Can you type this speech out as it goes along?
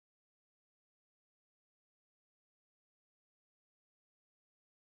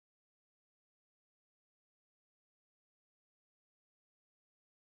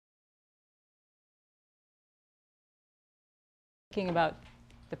Thinking about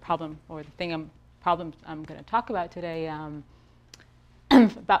the problem or the problem I'm going to talk about today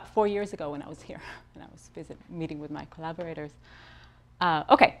about 4 years ago when I was here and I was meeting with my collaborators.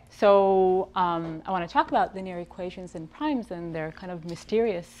 Okay, so I want to talk about linear equations and primes and their kind of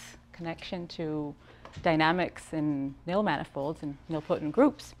mysterious connection to dynamics in nilmanifolds and nilpotent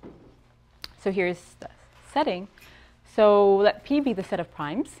groups. So here's the setting. So let P be the set of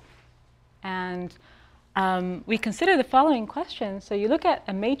primes, and we consider the following question. So you look at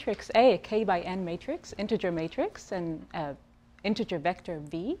a matrix A, a k by n matrix, integer matrix, and integer vector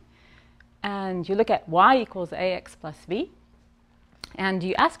v, and you look at y equals ax plus v, and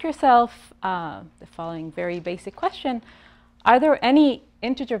you ask yourself the following very basic question: are there any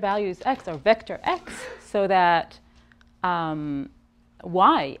integer values x or vector x so that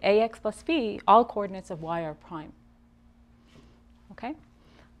y, ax plus v, all coordinates of y are prime? Okay.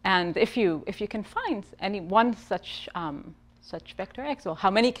 And if you can find any one such vector x, well,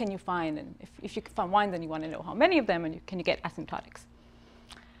 how many can you find? And if you can find one, then you want to know how many of them, and can you get asymptotics?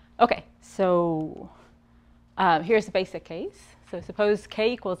 Okay, so here's the basic case. So suppose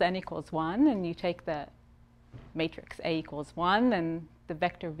k equals n equals 1, and you take the matrix A equals 1, and the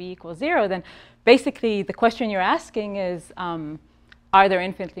vector v equals 0. Then basically the question you're asking is, are there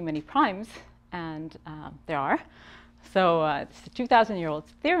infinitely many primes? And there are. So it's the 2,000-year-old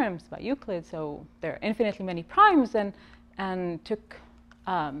theorems by Euclid. So there are infinitely many primes, and took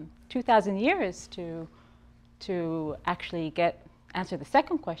 2,000 years to actually answer the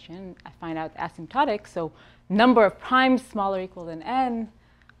second question. I find out the asymptotic. So number of primes smaller or equal than n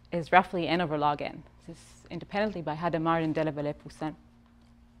is roughly n over log n. This is independently by Hadamard and Delavalle-Poussin.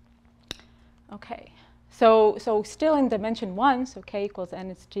 Okay. So still in dimension 1, so k equals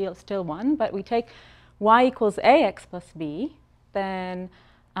n is still 1, but we take y equals ax plus b, then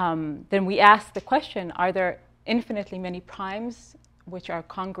we ask the question, are there infinitely many primes which are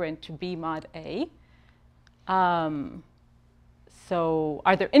congruent to b mod a? So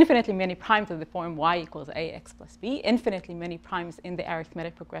are there infinitely many primes of the form y equals ax plus b, infinitely many primes in the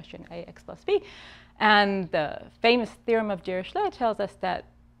arithmetic progression ax plus b? And the famous theorem of Dirichlet tells us that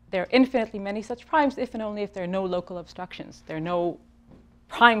there are infinitely many such primes if and only if there are no local obstructions. There are no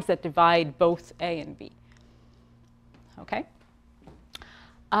primes that divide both a and b. Okay?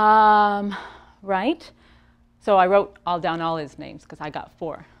 Right. So I wrote down all his names because I got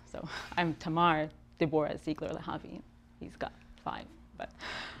 4. So I'm Tamar Ziegler Lehavi. He's got 5. But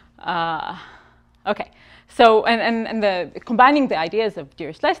okay. So and combining the ideas of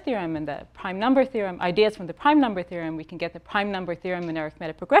Dirichlet's theorem and the prime number theorem, ideas from the prime number theorem, we can get the prime number theorem in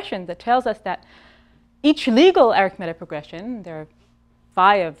arithmetic progression that tells us that each legal arithmetic progression, there are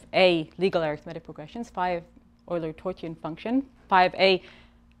 5 A legal arithmetic progressions, 5 Euler-Torchian function, 5 A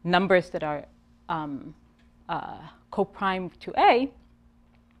numbers that are co-primed to A,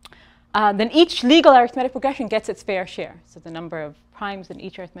 then each legal arithmetic progression gets its fair share. So the number of primes in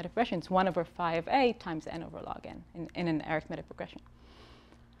each arithmetic progression is 1 over 5a times n over log n in an arithmetic progression.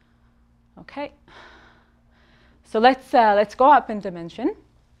 Okay. So let's go up in dimension.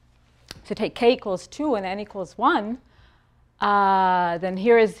 So take k equals 2 and n equals 1. Then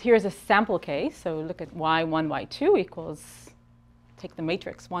here's a sample case. So look at y1, y2 equals, take the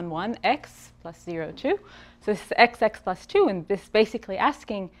matrix 1, 1, x plus 0, 2. So this is x, x plus 2, and this is basically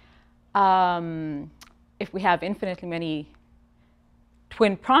asking if we have infinitely many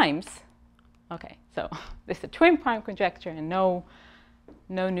twin primes. Okay, so this is a twin prime conjecture, and no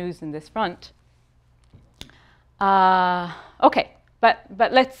news in this front. Okay, but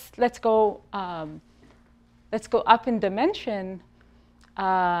let's go up in dimension.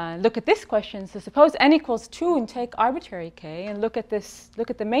 Look at this question. So suppose n equals 2 and take arbitrary k, and look at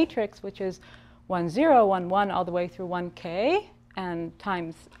the matrix, which is 1, 0, 1, 1 all the way through 1k, and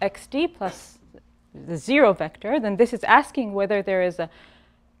times xd plus the 0 vector. Then this is asking whether there is a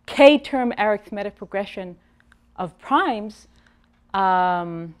k-term arithmetic progression of primes.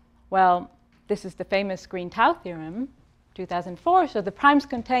 Well, this is the famous Green and Tao theorem, 2004. So the primes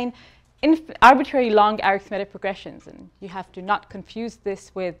contain arbitrary long arithmetic progressions, and you have to not confuse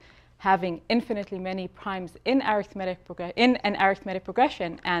this with having infinitely many primes in an arithmetic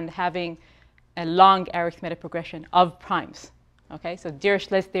progression and having a long arithmetic progression of primes. Okay, so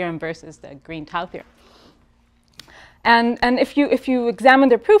Dirichlet's theorem versus the Green and Tao theorem. And if you examine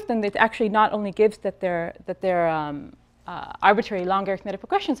their proof, then it actually not only gives that they're arbitrary long arithmetic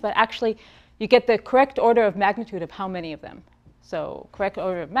progressions, but actually you get the correct order of magnitude of how many of them. So correct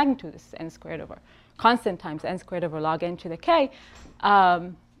order of magnitude is n squared over constant times n squared over log n to the k,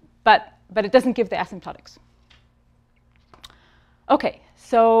 but it doesn't give the asymptotics. Okay,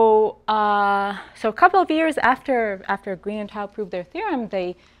 So, so a couple of years after Green and Tao proved their theorem,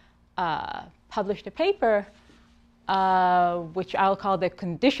 they published a paper which I'll call the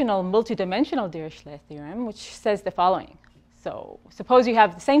conditional multidimensional Dirichlet theorem, which says the following. So suppose you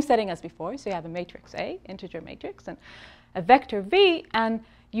have the same setting as before. So you have a matrix A, integer matrix, and a vector V, and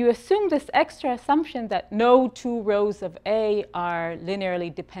you assume this extra assumption that no two rows of A are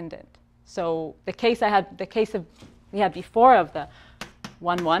linearly dependent. So the case we had before of the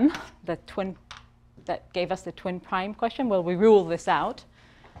 1, 1, the twin that gave us the twin prime question. Well, we rule this out,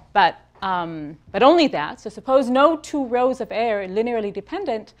 but only that. So suppose no two rows of A are linearly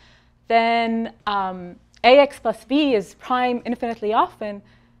dependent, then AX plus B is prime infinitely often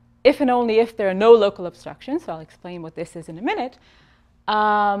if and only if there are no local obstructions. So I'll explain what this is in a minute.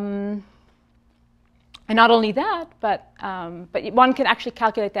 And not only that, but one can actually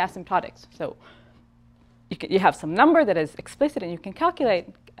calculate the asymptotics. So you have some number that is explicit, and you can calculate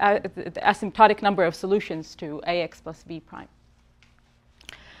the asymptotic number of solutions to AX plus B prime.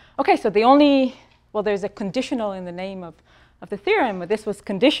 OK, so there's a conditional in the name of the theorem, but this was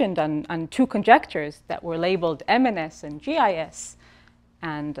conditioned on two conjectures that were labeled MNS and GIS,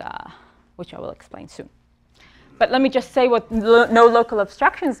 and which I will explain soon. But let me just say what no local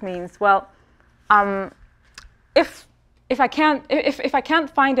obstructions means. Well, if I can't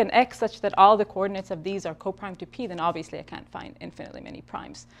find an X such that all the coordinates of these are coprime to P, then obviously I can't find infinitely many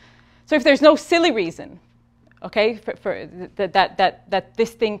primes. So if there's no silly reason, okay, for that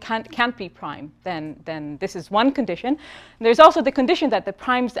this thing can't be prime, then this is one condition. And there's also the condition that the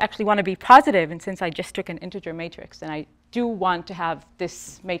primes actually want to be positive, and since I just took an integer matrix, then I do want to have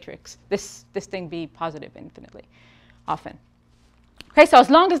this matrix, this thing be positive infinitely often. Okay, so as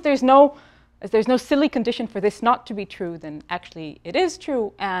long as there's no silly condition for this not to be true, then actually it is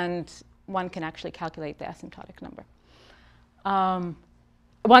true, and one can actually calculate the asymptotic number.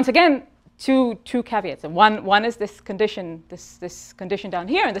 Once again, two caveats. One is this condition down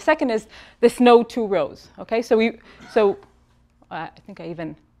here, and the second is this no two rows. Okay, so I think I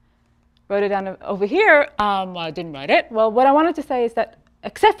even wrote it down over here. Well, I didn't write it. Well, what I wanted to say is that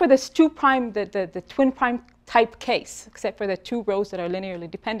except for this two prime, the twin prime type case, except for the two rows that are linearly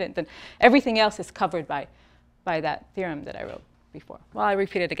dependent, then everything else is covered by that theorem that I wrote before. Well, I'll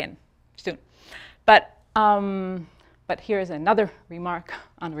repeat it again soon. But here's another remark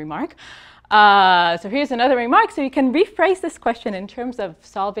on remark. So here's another remark. So you can rephrase this question in terms of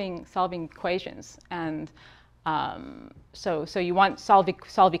solving equations. And so you want solve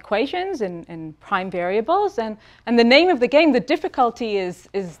equations in prime variables. And the name of the game, the difficulty is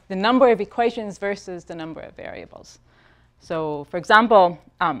the number of equations versus the number of variables. So for example,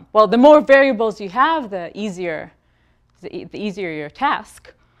 well, the more variables you have, the easier your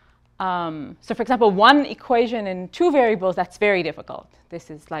task. So for example, one equation in two variables, that's very difficult.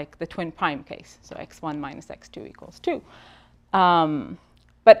 This is like the twin prime case. So x1 minus x2 equals 2.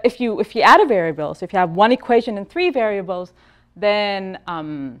 But if you add a variable, so if you have one equation in three variables, then,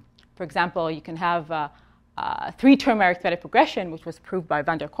 for example, you can have a three-term arithmetic progression, which was proved by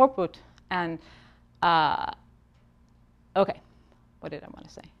van der Korput. And, OK, what did I want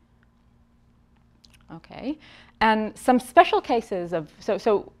to say? OK, and some special cases of,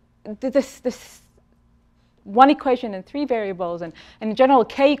 so this one equation in three variables, and in general,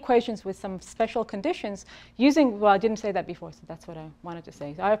 k equations with some special conditions using, well, I didn't say that before, so that's what I wanted to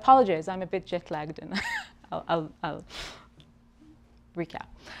say. So I apologize, I'm a bit jet-lagged, and I'll recap.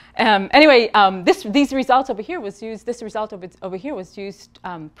 Anyway, these results over here was used, this result over here was used,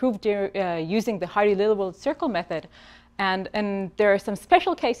 proved using the Hardy-Lillewald circle method. And there are some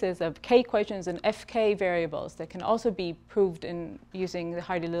special cases of k equations and fk variables that can also be proved in using the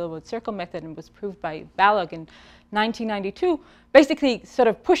Hardy-Lillewald circle method, and was proved by Balog in 1992, basically sort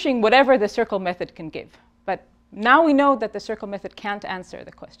of pushing whatever the circle method can give. But now we know that the circle method can't answer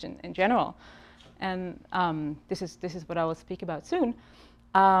the question in general. And this is what I will speak about soon.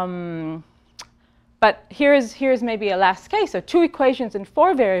 But here's maybe a last case. So two equations and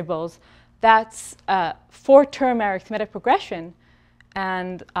four variables. That's a four-term arithmetic progression.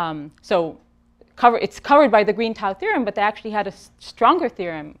 And so it's covered by the Green Tao theorem, but they actually had a stronger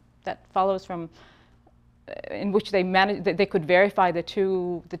theorem that follows from, in which they could verify the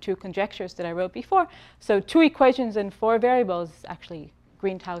two conjectures that I wrote before. So two equations and four variables is actually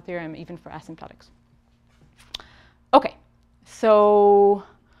Green Tao theorem, even for asymptotics. OK, so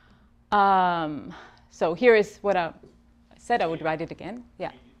here is what I said. I would write it again. Yeah.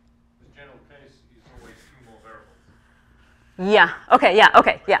 Yeah. Okay. Yeah.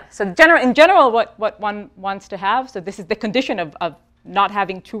 Okay. Yeah. So in general, what one wants to have. So this is the condition of not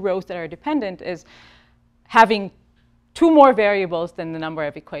having two rows that are dependent, is having two more variables than the number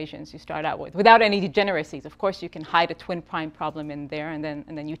of equations you start out with, without any degeneracies. Of course, you can hide a twin prime problem in there, and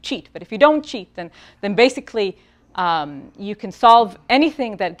then you cheat. But if you don't cheat, then basically you can solve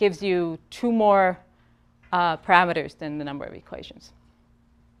anything that gives you two more parameters than the number of equations.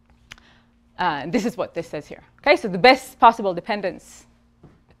 And this is what this says here. Okay, so the best possible dependence,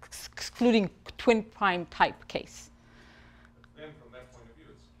 excluding twin prime type case. Then from that point of view,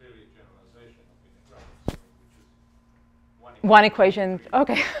 it's clearly a generalization of inequality, which is one equation.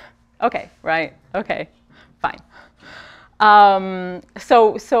 Okay, okay, right. Okay, fine.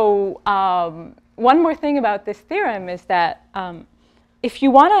 One more thing about this theorem is that if you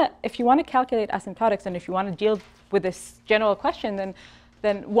want to calculate asymptotics, and if you want to deal with this general question,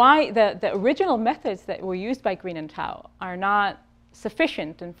 then why the original methods that were used by Green and Tao are not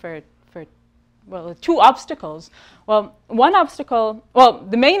sufficient, and for two obstacles. Well, one obstacle,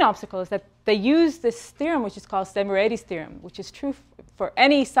 the main obstacle is that they use this theorem, which is called Semirates theorem, which is true for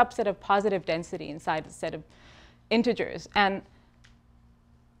any subset of positive density inside a set of integers. And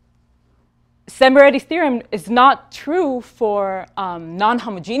Semirates theorem is not true for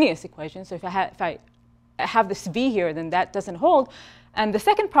non-homogeneous equations. So if I have this V here, then that doesn't hold. And the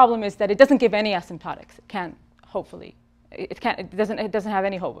second problem is that it doesn't give any asymptotics. It can't, hopefully. It doesn't have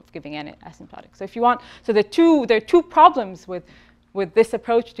any hope of giving any asymptotics. So if you want, so there are two problems with this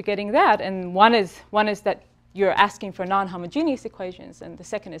approach to getting that, and one is that you're asking for non-homogeneous equations, and the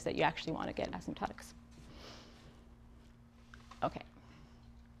second is that you actually want to get asymptotics. Okay.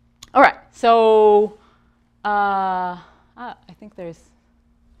 All right. So I think there's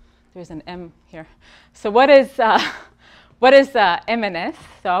an M here. So what is M and S?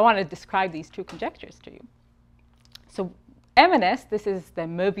 So I want to describe these two conjectures to you. So M and S, this is the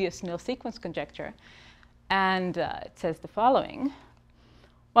Möbius nil sequence conjecture, and it says the following.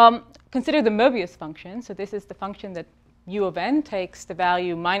 Well, consider the Möbius function. So this is the function that u of n takes the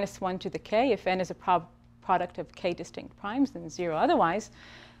value -1 to the k if n is a product of k distinct primes and 0 otherwise.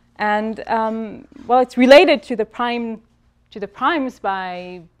 And well, it's related to the primes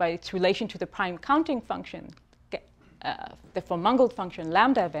by its relation to the prime counting function, the Von-Mungeld function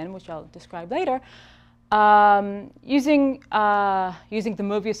lambda of n, which I'll describe later. Using the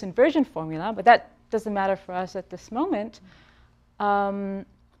Möbius inversion formula, but that doesn't matter for us at this moment.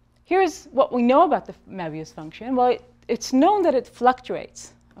 Here's what we know about the Möbius function. Well, it's known that it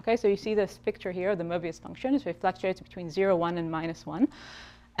fluctuates. Okay, so you see this picture here of the Möbius function. So it fluctuates between 0, 1, and -1.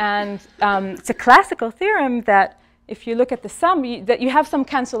 And it's a classical theorem that if you look at the sum, that you have some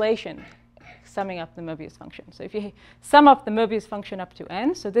cancellation summing up the Möbius function. So if you sum up the Möbius function up to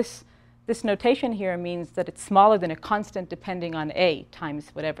n, so this notation here means that it's smaller than a constant depending on a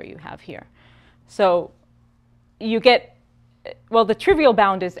times whatever you have here. So you get, well, the trivial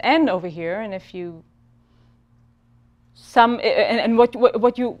bound is n over here, and if you sum, and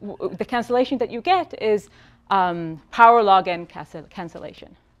the cancellation that you get is power log n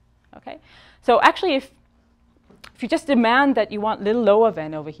cancellation. Okay, so actually, if you just demand that you want little low of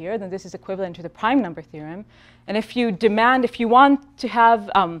n over here, then this is equivalent to the prime number theorem. And if you want to have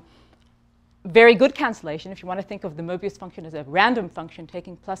very good cancellation, if you want to think of the Möbius function as a random function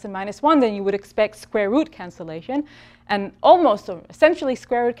taking plus and -1, then you would expect square root cancellation. And almost, or essentially,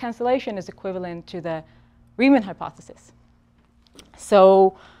 square root cancellation is equivalent to the Riemann hypothesis.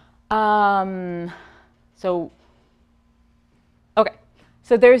 So, okay.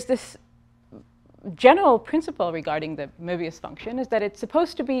 So there's this general principle regarding the Möbius function is that it's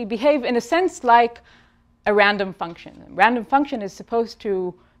supposed to behave in a sense like a random function. A random function is supposed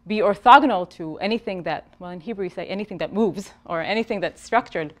to be orthogonal to anything that, well, in Hebrew you say anything that moves or anything that's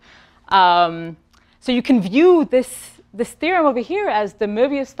structured. So you can view this theorem over here as the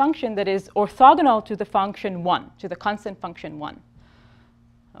Möbius function that is orthogonal to the function 1, to the constant function 1.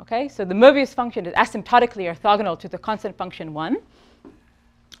 Okay, so the Möbius function is asymptotically orthogonal to the constant function 1.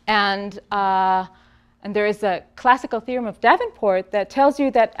 And there is a classical theorem of Davenport that tells you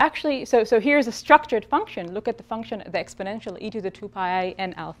that actually, so here's a structured function. Look at the function, the exponential e to the 2 pi I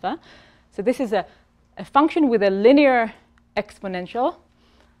n alpha. So this is a function with a linear exponential.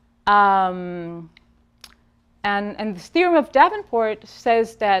 And this theorem of Davenport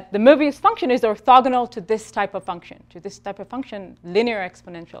says that the Möbius function is orthogonal to this type of function, linear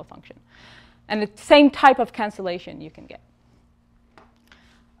exponential function. And it's the same type of cancellation you can get.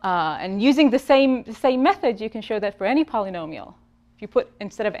 And using the same method, you can show that for any polynomial. If you put,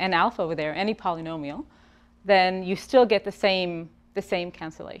 instead of n alpha over there, any polynomial, then you still get the same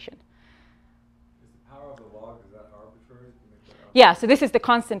cancellation. Is the power of the log, is that arbitrary? Yeah, so this is the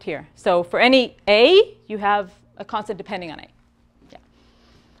constant here. So for any a, you have a constant depending on a.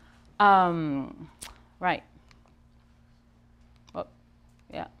 Yeah. Right.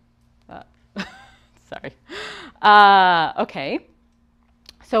 Sorry. Okay.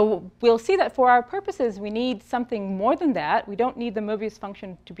 So we'll see that for our purposes, we need something more than that. We don't need the Möbius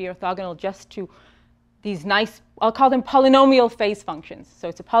function to be orthogonal just to these nice, I'll call them polynomial phase functions. So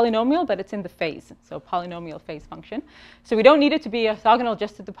it's a polynomial, but it's in the phase, so polynomial phase function. So we don't need it to be orthogonal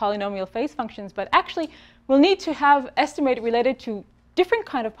just to the polynomial phase functions, but actually we'll need to have estimate related to different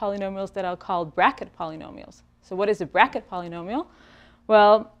kind of polynomials that I'll call bracket polynomials. So what is a bracket polynomial?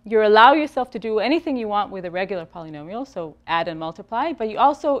 Well, you allow yourself to do anything you want with a regular polynomial, so add and multiply, but you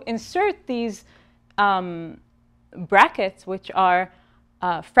also insert these brackets, which are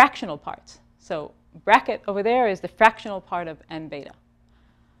fractional parts. So bracket over there is the fractional part of n beta.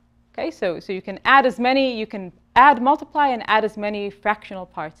 Okay, so you can add as many, you can add, multiply, and add as many fractional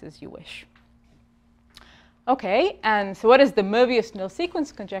parts as you wish. Okay, and so what does the Möbius nil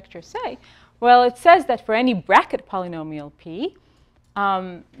sequence conjecture say? Well, it says that for any bracket polynomial p,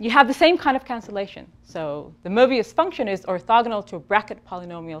 you have the same kind of cancellation. So the Möbius function is orthogonal to a bracket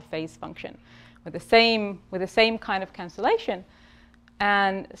polynomial phase function with the same kind of cancellation.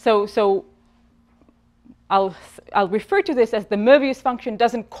 And so I'll refer to this as the Möbius function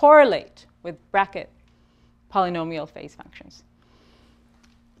doesn't correlate with bracket polynomial phase functions.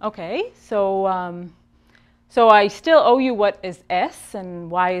 Okay, so so I still owe you what is S and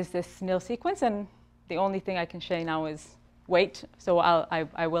why is this nil sequence, and the only thing I can say now is wait. So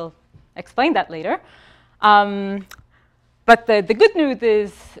I will explain that later. But the good news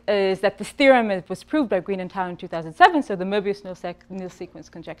is that this theorem was proved by Green and Tao in 2007, so the Möbius nil sequence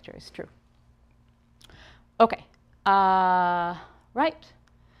conjecture is true. Okay, right.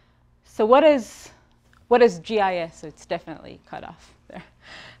 So what is GIS? So it's definitely cut off there.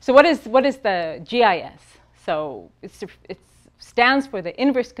 So what is the GIS? So it stands for the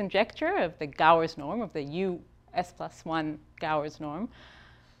inverse conjecture of the Gowers norm, of the US+1 Gowers norm.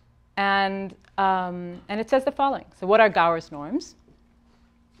 And it says the following. So what are Gowers norms?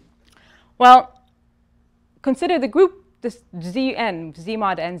 Well, consider the group this Zn, Z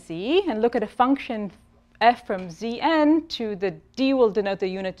mod nz, and look at a function f from Zn to the D will denote the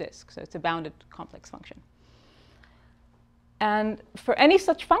unit disk. So it's a bounded complex function. And for any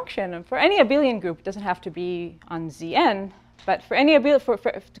such function, and for any abelian group, it doesn't have to be on Zn, but for any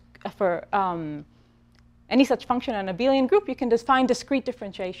any such function on an abelian group, you can define discrete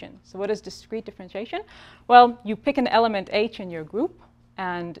differentiation. So what is discrete differentiation? Well, you pick an element h in your group,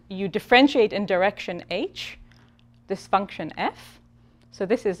 and you differentiate in direction h this function f. So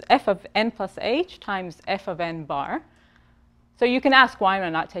this is f of n plus h times f of n bar. So you can ask why am I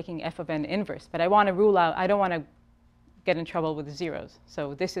not taking f of n inverse, but I want to rule out, I don't want to get in trouble with zeros.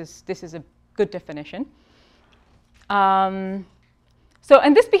 So this is a good definition.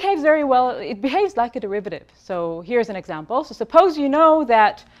 And this behaves very well. It behaves like a derivative. So here's an example. So suppose you know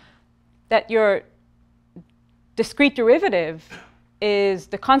that your discrete derivative is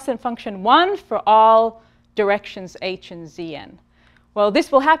the constant function 1 for all directions h and zn. Well,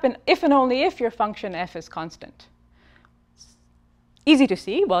 this will happen if and only if your function f is constant. Easy to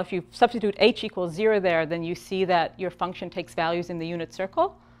see. Well, if you substitute h equals 0 there, then you see that your function takes values in the unit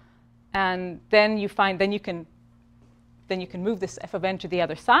circle. And then you can move this f of n to the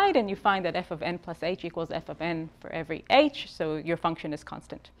other side, and you find that f of n plus h equals f of n for every h, so your function is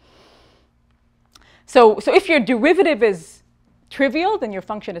constant. So if your derivative is trivial, then your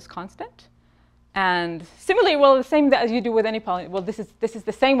function is constant. And similarly, well, the same as you do with any polynomial. Well, this is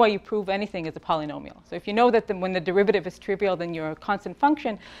the same way you prove anything as a polynomial. So if you know that when the derivative is trivial, then you're a constant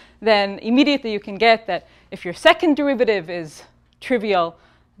function, then immediately you can get that if your second derivative is trivial,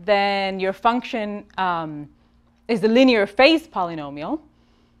 then your function is a linear phase polynomial.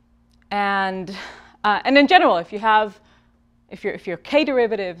 And in general, if your k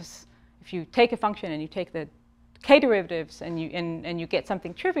derivatives, if you take a function and you take the k derivatives and you get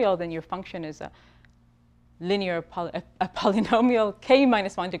something trivial, then your function is a linear polynomial, k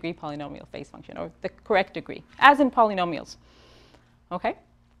minus 1 degree polynomial phase function, or the correct degree, as in polynomials. Okay?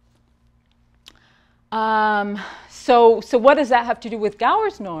 So what does that have to do with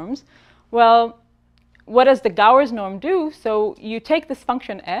Gowers norms? Well, what does the Gowers norm do? So you take this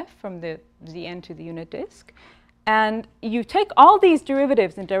function f from the Zn to the unit disk, and you take all these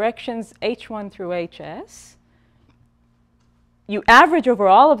derivatives in directions h1 through hs. You average over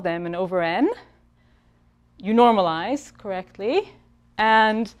all of them and over n. You normalize correctly,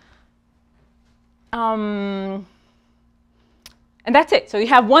 and that's it. So you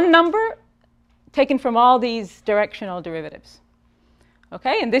have one number taken from all these directional derivatives.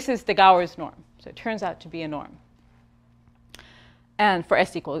 Okay, and this is the Gowers norm. So it turns out to be a norm. And for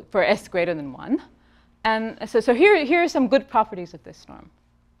s greater than 1. And so here are some good properties of this norm.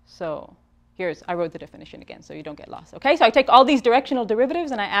 So I wrote the definition again so you don't get lost. Okay, so I take all these directional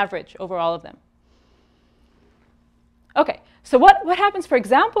derivatives and I average over all of them. Okay, so what happens, for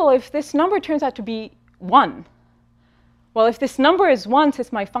example, if this number turns out to be 1? Well, if this number is 1,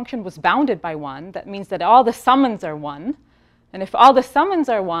 since my function was bounded by 1, that means that all the summons are 1. And if all the summons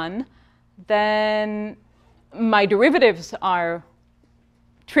are 1, then my derivatives are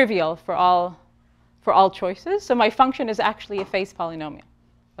trivial for all choices. So my function is actually a phase polynomial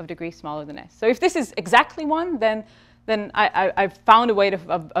of degree smaller than s. So if this is exactly 1, then I've found a way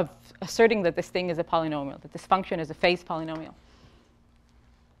of asserting that this thing is a polynomial, that this function is a phase polynomial.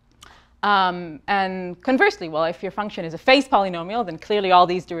 And conversely, well, if your function is a phase polynomial, then clearly all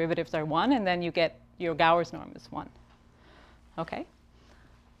these derivatives are 1, and then you get your Gowers norm is 1. Okay?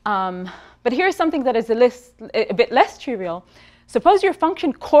 But here's something that is a bit less trivial. Suppose your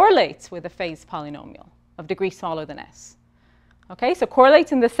function correlates with a phase polynomial of degree smaller than s. Okay, so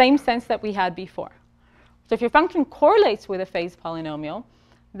correlates in the same sense that we had before. So if your function correlates with a phase polynomial,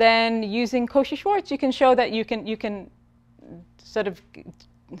 then using Cauchy-Schwarz, you can show that you can sort of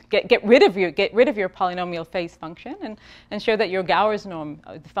get rid of your polynomial phase function and show that your Gowers norm,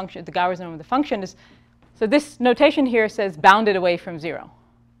 the Gowers norm of the function is. So this notation here says bounded away from 0.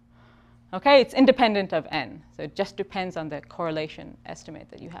 Okay, it's independent of n, so it just depends on the correlation estimate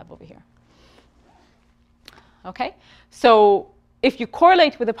that you have over here. Okay, so if you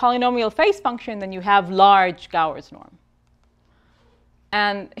correlate with a polynomial phase function, then you have large Gowers norm.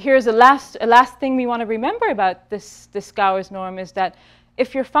 And here's a last thing we want to remember about this Gowers norm is that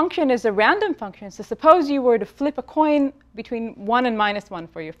if your function is a random function, so suppose you were to flip a coin between 1 and -1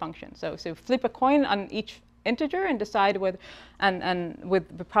 for your function. So flip a coin on each integer and decide whether, and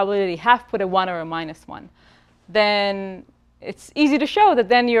with the probability half, put a 1 or a -1. Then it's easy to show that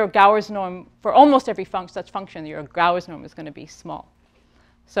then your Gowers norm, for almost every such function, your Gowers norm is going to be small.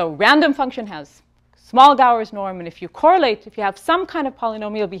 So random function has small Gowers norm, and if you correlate, if you have some kind of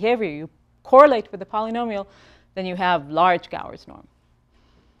polynomial behavior, you correlate with the polynomial, then you have large Gowers norm.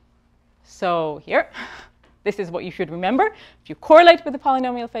 So here, this is what you should remember. If you correlate with the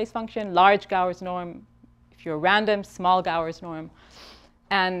polynomial phase function, large Gowers norm. If you're random, small Gowers norm.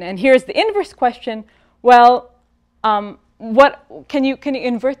 And here's the inverse question. Well, what can you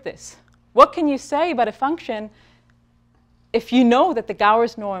invert this? What can you say about a function if you know that the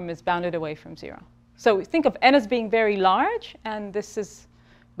Gowers norm is bounded away from 0? So think of n as being very large, and this is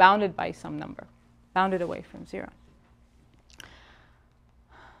bounded by some number, bounded away from 0.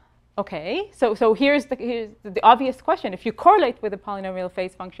 Okay, so here's the obvious question. If you correlate with a polynomial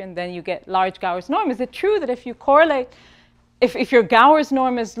phase function, then you get large Gowers norm. Is it true that if you correlate, if your Gowers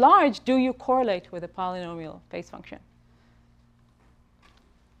norm is large, do you correlate with a polynomial phase function?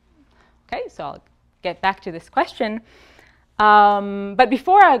 Okay, so I'll get back to this question. But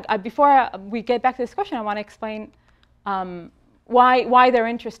before we get back to this question, I want to explain why they're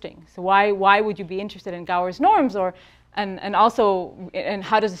interesting. So why would you be interested in Gowers norms, and also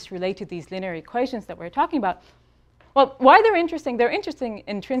how does this relate to these linear equations that we're talking about? Well, why they're interesting? They're interesting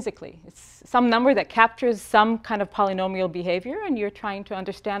intrinsically. It's some number that captures some kind of polynomial behavior, and you're trying to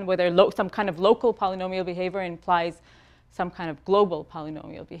understand whether some kind of local polynomial behavior implies some kind of global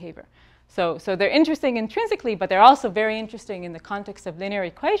polynomial behavior. So they're interesting intrinsically, but they're also very interesting in the context of linear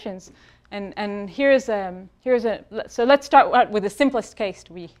equations. And so let's start out with the simplest case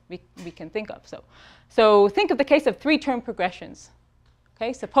we can think of. So think of the case of 3-term progressions.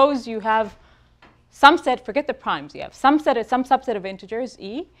 Okay, suppose you have some set, forget the primes, you have some subset of integers,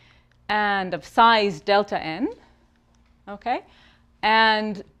 e, and of size delta n, okay?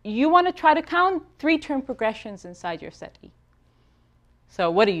 And you want to try to count 3-term progressions inside your set e.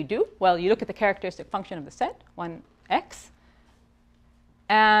 So what do? Well, you look at the characteristic function of the set, 1x,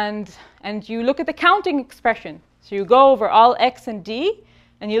 and you look at the counting expression. So you go over all x and d,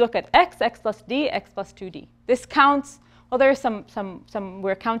 and you look at x plus d, x plus 2d. This counts. Well, there are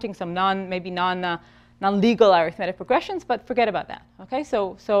we're counting some non-legal arithmetic progressions, but forget about that. Okay,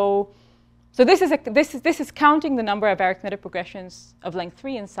 so this is counting the number of arithmetic progressions of length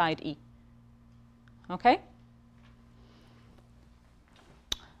 3 inside E. Okay.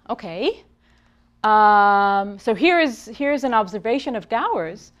 Okay. So here's an observation of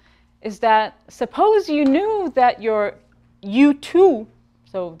Gowers, is that suppose you knew that your U2,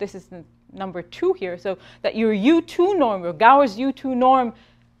 so this is the number 2 here, so that your U2 norm, your Gowers U2 norm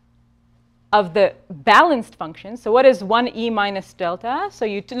of the balanced function, so what is 1e minus delta? So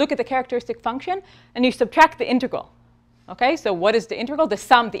you look at the characteristic function and you subtract the integral. Okay, so what is the integral? The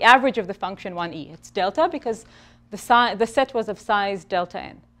sum, the average of the function 1e. It's delta because the set was of size delta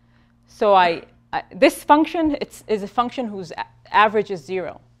n. So this function is a function whose average is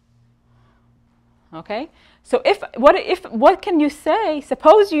 0. Okay? So what can you say?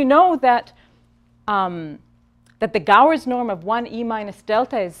 Suppose you know that that the Gowers norm of 1e minus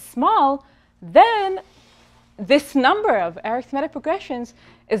delta is small, then this number of arithmetic progressions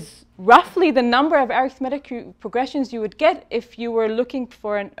is roughly the number of arithmetic progressions you would get if you were looking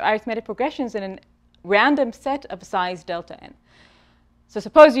for an arithmetic progressions in a random set of size delta n. So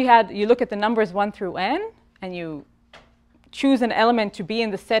suppose you look at the numbers 1 through n, and you choose an element to be in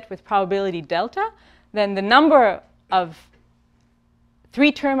the set with probability delta, then the number of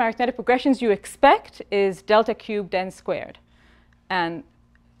 3-term arithmetic progressions you expect is delta cubed n squared. And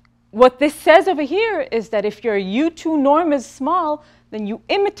what this says over here is that if your U2 norm is small, then you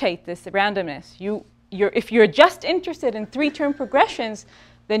imitate this randomness. If you're just interested in 3-term progressions,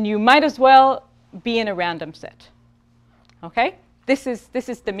 then you might as well be in a random set. Okay? This is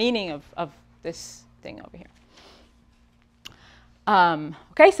the meaning of this thing over here.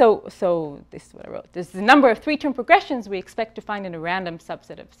 Okay, so this is what I wrote. This is the number of 3-term progressions we expect to find in a random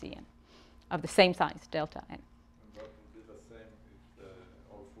subset of Cn of the same size, delta n. And that would be the same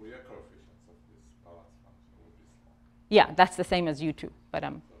if all Fourier coefficients of this balance function would be small. Yeah, that's the same as U2, but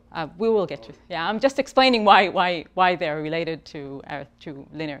we will get to. Yeah, I'm just explaining why they're related to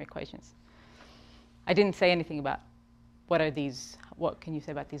linear equations. I didn't say anything about what are these. What can you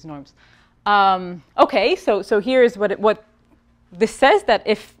say about these norms? Okay, so here's what this says, that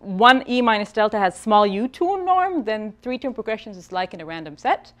if 1e minus delta has small U2 norm, then 3-term progressions is like in a random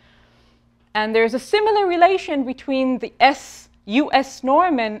set. And there's a similar relation between the US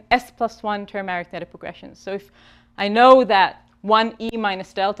norm and S plus 1 term arithmetic progressions. So if I know that 1e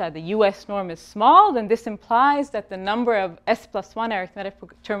minus delta, the US norm, is small, then this implies that the number of S plus 1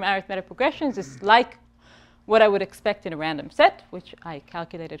 term arithmetic progressions is like what I would expect in a random set, which I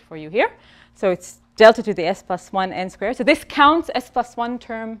calculated for you here. So it's delta to the S plus 1 n squared. So this counts S plus 1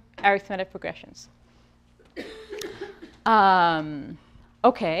 term arithmetic progressions.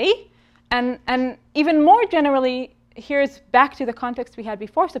 Okay, and even more generally, here's back to the context we had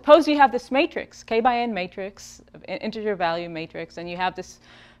before. Suppose you have this matrix, k by n matrix, integer value matrix, and you have this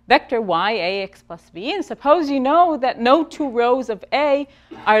vector y, ax plus b, and suppose you know that no 2 rows of A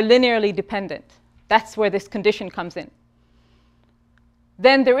are linearly dependent. That's where this condition comes in.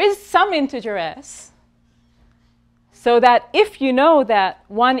 Then there is some integer s, so that if you know that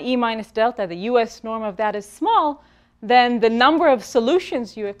 1e minus delta, the US norm of that, is small, then the number of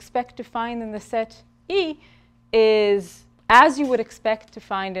solutions you expect to find in the set E is as you would expect to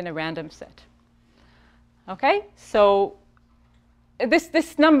find in a random set. Okay? So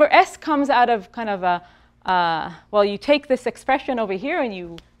this number s comes out of kind of a, well, you take this expression over here and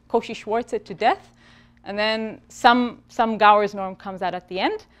you Cauchy-Schwarz it to death, and then some Gowers norm comes out at the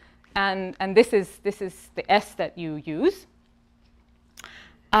end, and this is the s that you use.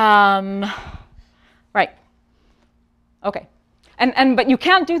 Right. Okay. But you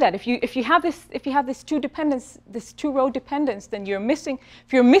can't do that if you have this two row dependence, then you're missing.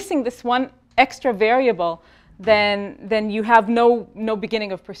 If you're missing this one extra variable, then you have no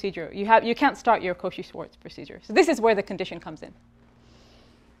beginning of procedure. You can't start your Cauchy-Schwarz procedure. So this is where the condition comes in.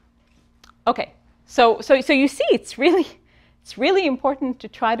 Okay. So you see, it's really important to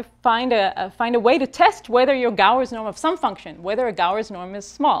try to find a way to test whether your Gowers norm of some function, whether a Gowers norm is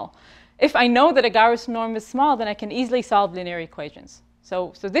small. If I know that a Gowers norm is small, then I can easily solve linear equations.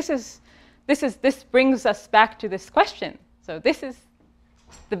 So this brings us back to this question. So this is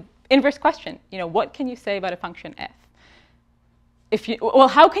the inverse question. You know, what can you say about a function f? Well,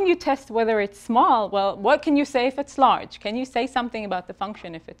 how can you test whether it's small? Well, what can you say if it's large? Can you say something about the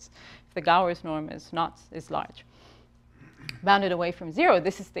function if the Gowers norm is large? Bounded away from 0.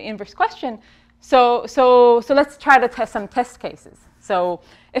 This is the inverse question. So let's try to test some test cases. So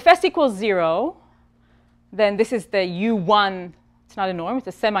if s equals 0, then this is the U1. It's not a norm, it's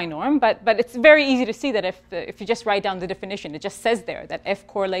a semi-norm, but it's very easy to see that if you just write down the definition, it just says there that f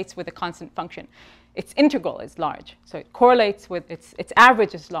correlates with a constant function. Its integral is large, so it correlates with its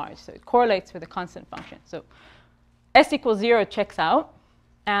average is large, so it correlates with a constant function. So s equals 0 checks out,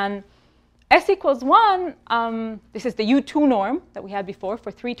 and s equals 1, this is the U2 norm that we had before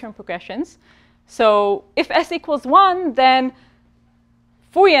for 3-term progressions. So if s equals 1, then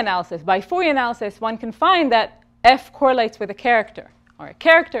by Fourier analysis, one can find that f correlates with a character, or a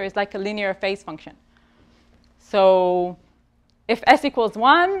character is like a linear phase function. So if s equals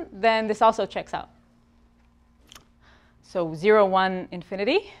 1, then this also checks out. So 0, 1,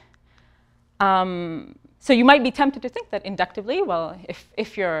 infinity. So you might be tempted to think that inductively, well,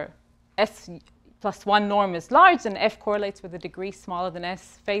 if your s plus 1 norm is large, then f correlates with a degree smaller than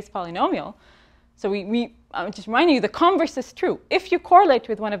s phase polynomial. So I'm just reminding you, the converse is true. If you correlate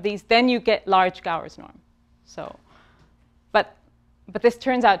with one of these, then you get large Gowers norm. So, but this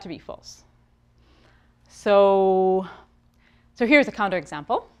turns out to be false. So here's a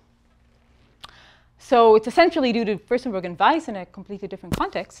counterexample. So it's essentially due to Furstenberg and Weiss in a completely different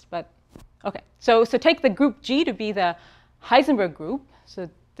context, but okay. So take the group G to be the Heisenberg group. So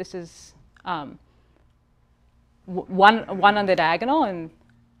this is one on the diagonal and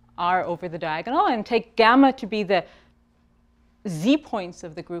R over the diagonal, and take gamma to be the Z points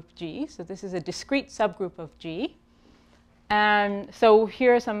of the group G. So this is a discrete subgroup of G. And so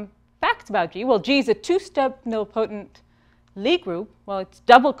here are some facts about G. Well, G is a two-step nilpotent Lie group. Well, its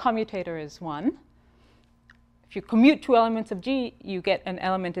double commutator is 1. If you commute two elements of G, you get an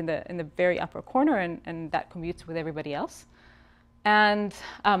element in the very upper corner, and that commutes with everybody else. And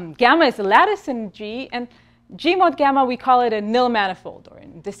gamma is a lattice in G, and G mod gamma, we call it a nilmanifold, or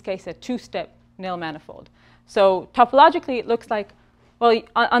in this case, a two-step nilmanifold. So topologically, it looks like, well,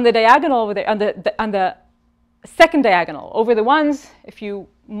 on the diagonal over there, on the second diagonal, over the ones, if you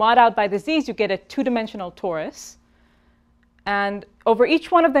mod out by the z's, you get a two-dimensional torus. And over each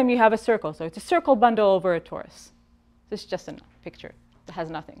one of them, you have a circle. So it's a circle bundle over a torus. This is just a picture that has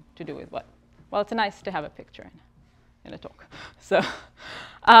nothing to do with what. Well, it's nice to have a picture in a talk. So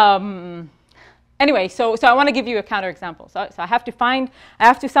anyway, so I want to give you a counterexample. So I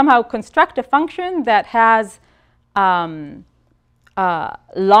have to somehow construct a function that has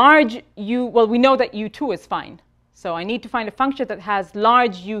large U. Well, we know that U2 is fine. So I need to find a function that has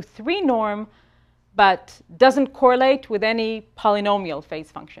large U3 norm, but doesn't correlate with any polynomial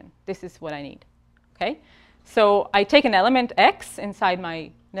phase function. This is what I need. Okay? So I take an element x inside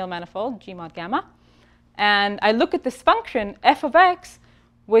my nilmanifold, G mod gamma, and I look at this function, f of x,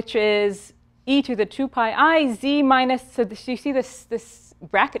 which is e to the 2 pi I z minus, so you see this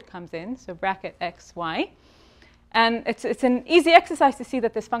bracket comes in, so bracket x, y. And it's an easy exercise to see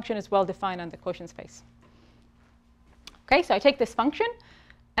that this function is well defined on the quotient space. Okay, so I take this function,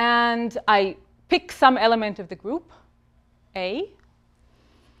 and I pick some element of the group, A,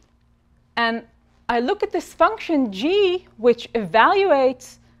 and I look at this function g, which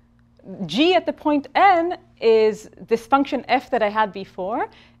evaluates g at the point n is this function f that I had before,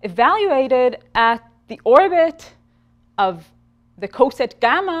 evaluated at the orbit of the coset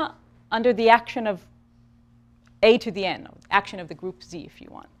gamma under the action of a to the n, or action of the group z, if you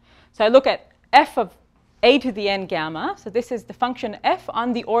want. So I look at f of a to the n gamma. So this is the function f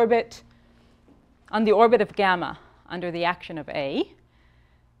on the orbit of gamma under the action of a.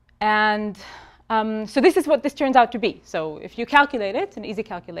 And so this is what this turns out to be. So if you calculate it, it's an easy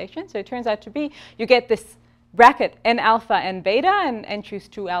calculation. So it turns out to be, you get this bracket n alpha, n beta, and n choose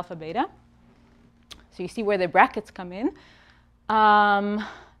 2 alpha beta. So you see where the brackets come in.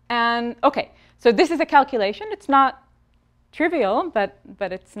 And OK, so this is a calculation. It's not trivial, but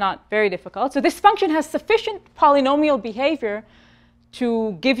it's not very difficult. So this function has sufficient polynomial behavior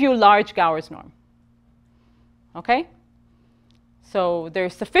to give you large Gowers norm. OK? So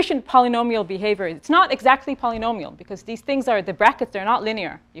there's sufficient polynomial behavior. It's not exactly polynomial, because these things are, the brackets, they're not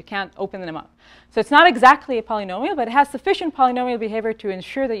linear. You can't open them up. So it's not exactly a polynomial, but it has sufficient polynomial behavior to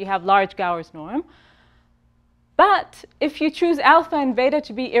ensure that you have large Gowers norm. But if you choose alpha and beta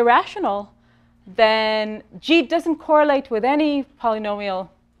to be irrational, then G doesn't correlate with any polynomial,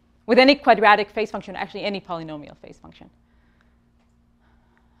 with any quadratic phase function, actually any polynomial phase function.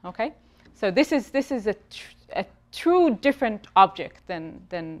 OK? So this is a true different object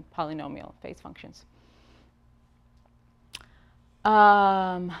than polynomial phase functions.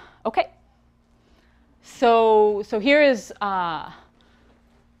 OK. So here is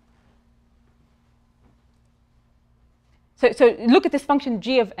so look at this function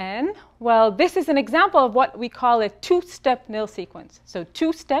g of n. Well, this is an example of what we call a two-step nil sequence. So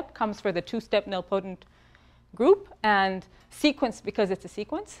two-step comes for the two-step nilpotent group, and sequence because it's a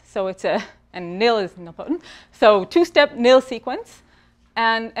sequence. So it's and nil is nilpotent. So two-step nil sequence.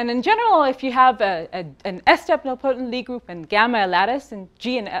 And in general, if you have an s-step nilpotent Lie group and gamma a lattice, and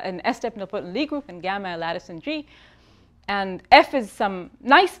G an s-step nilpotent Lie group and gamma a lattice in G, and f is some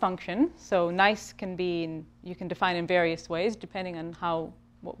nice function. So nice can be, you can define in various ways depending on how,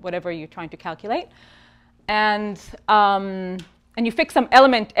 whatever you're trying to calculate. And you fix some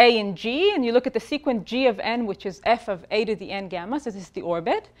element a in G, and you look at the sequence G of n, which is f of a to the n gamma. So this is the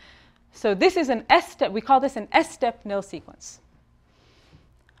orbit. So this is an s-step, we call this an s-step nil sequence.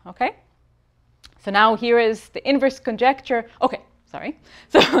 OK? So now here is the inverse conjecture. OK, sorry.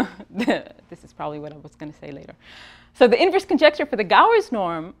 So this is probably what I was going to say later. So the inverse conjecture for the Gowers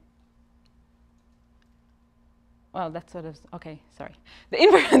norm well, that's sort of, okay, sorry. The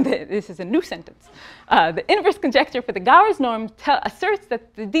inverse, this is a new sentence. The inverse conjecture for the Gowers norm asserts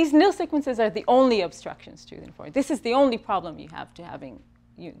that these nil sequences are the only obstructions to uniformity. This is the only problem you have to having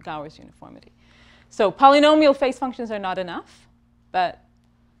Gowers uniformity. So polynomial phase functions are not enough, but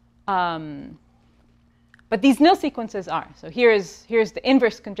these nil sequences are. So here's the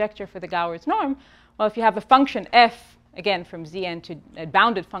inverse conjecture for the Gowers norm. Well, if you have a function f, again, from Zn to a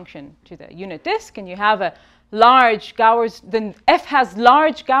bounded function to the unit disk, and you have a large Gowers, then f has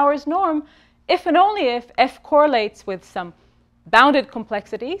large Gowers norm if and only if f correlates with some bounded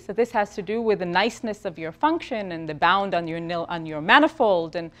complexity. So this has to do with the niceness of your function and the bound on your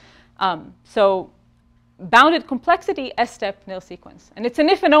manifold. And so bounded complexity, S-step nil sequence. And it's an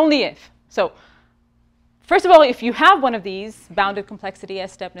if and only if. So first of all, if you have one of these bounded complexity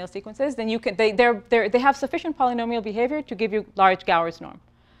S-step nil sequences, then you can, they have sufficient polynomial behavior to give you large Gowers norm.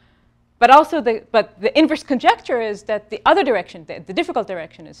 But also, the inverse conjecture is that the other direction, the difficult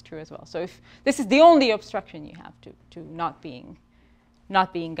direction, is true as well. So if this is the only obstruction you have to not being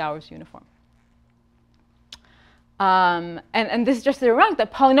Gowers uniform. And this is just a remark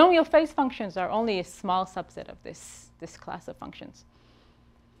that polynomial phase functions are only a small subset of this class of functions.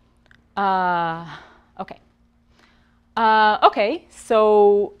 Okay. Okay.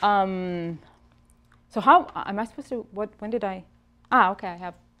 So so how am I supposed to? When did I? Okay. I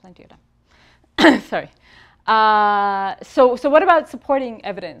have plenty of time. Sorry. So what about supporting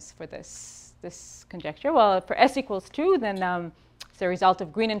evidence for this conjecture? Well, for S equals 2, then it's a result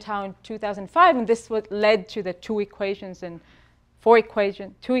of Green and Tao in 2005, and this what led to the two equations and four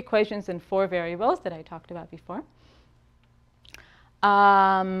variables that I talked about before.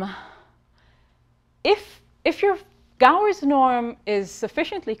 If your Gowers norm is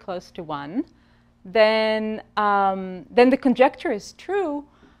sufficiently close to 1, then the conjecture is true.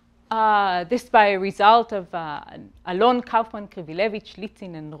 This by a result of Alon, Kaufman, Krivilevich,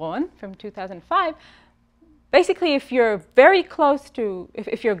 Litzin, and Ron from 2005. Basically, if you're very close to,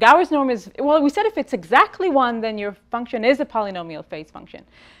 if your Gowers norm is, well, we said if it's exactly 1, then your function is a polynomial phase function.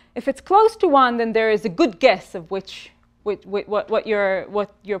 If it's close to 1, then there is a good guess of which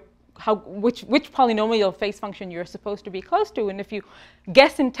polynomial phase function you're supposed to be close to. And if you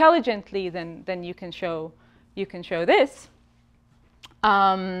guess intelligently, then you can show this.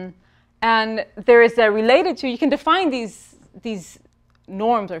 And there is a related to, you can define these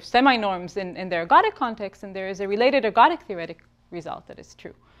norms or semi-norms in their ergodic context, and there is a related ergodic theoretic result that is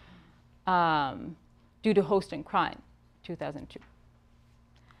true due to Host and Krein, 2002.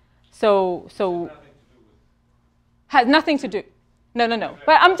 So has nothing to do. No.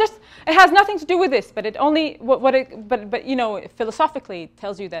 But it has nothing to do with this. But it only but you know, philosophically it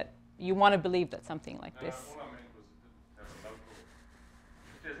tells you that you want to believe that something like this. All I meant was it has a local.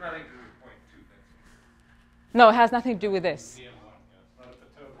 There's nothing to do with point 2 things. No, it has nothing to do with this.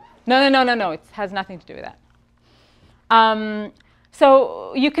 No. It has nothing to do with that.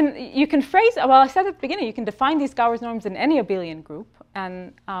 So you can phrase. Well, I said at the beginning, you can define these Gowers norms in any abelian group,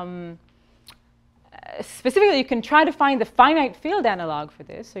 and specifically, you can try to find the finite field analog for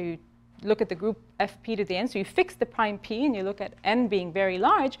this. So you look at the group Fp to the n. So you fix the prime p, and you look at n being very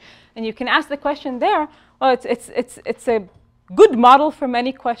large, and you can ask the question there. Well, it's a good model for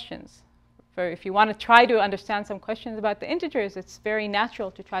many questions. For if you want to try to understand some questions about the integers, it's very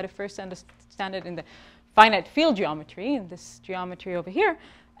natural to try to first understand it in the finite field geometry, in this geometry over here.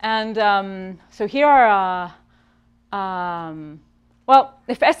 And so here are, well,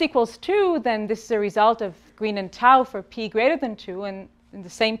 if S equals 2, then this is a result of Green and Tao for p greater than 2, and in the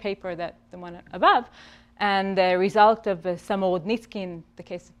same paper that the one above, and the result of Samorodnitsky in the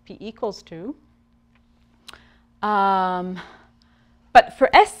case of p equals 2. But for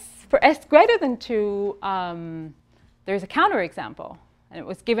S greater than 2, there's a counterexample. And it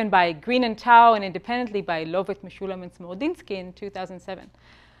was given by Green and Tao and independently by Lovett, Meshulam, and Samorodnitsky in 2007.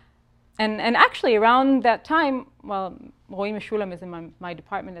 And actually, around that time, well, Roy Meshulam is in my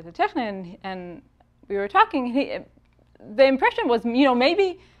department at the Technion, and we were talking. The impression was, you know,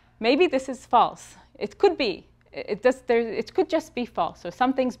 maybe this is false. It could be. It could just be false. So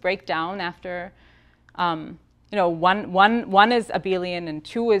some things break down after. You know, one is abelian, and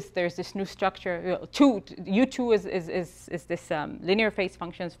 2 is there's this new structure. U2 is this linear phase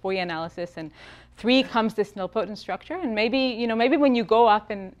functions Fourier analysis, and 3 comes this nilpotent structure. And maybe when you go up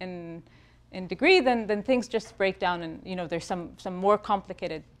in degree, then things just break down, and you know there's some more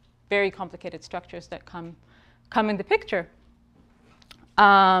complicated, very complicated structures that come in the picture.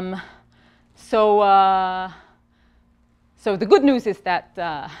 So the good news is that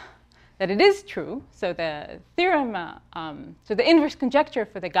it is true. So the theorem, so the inverse conjecture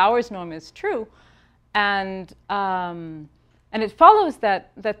for the Gowers norm is true. and it follows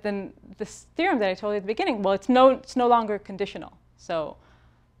that this theorem that I told you at the beginning, well, it's no longer conditional. So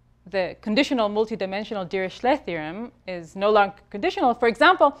the conditional multidimensional Dirichlet theorem is no longer conditional. For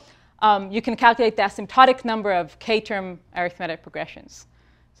example, you can calculate the asymptotic number of k-term arithmetic progressions.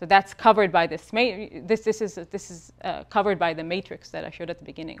 So that's covered by this. This is covered by the matrix that I showed at the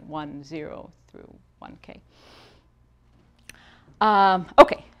beginning, 1, 0 through 1k.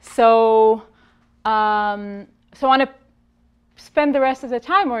 Okay, so I want to spend the rest of the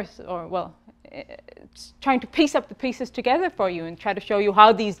time, trying to piece up the pieces together for you and try to show you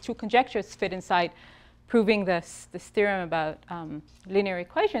how these two conjectures fit inside proving this theorem about linear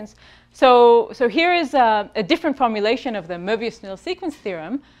equations. So here is a different formulation of the Möbius-Nil sequence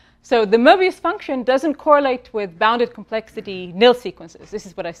theorem. So the Möbius function doesn't correlate with bounded complexity nil sequences. This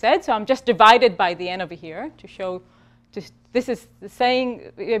is what I said. So I'm just divided by the n over here to show. This is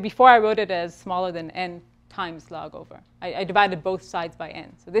saying, before I wrote it as smaller than n times log over. I divided both sides by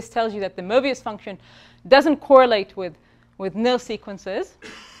n. So this tells you that the Möbius function doesn't correlate with nil sequences.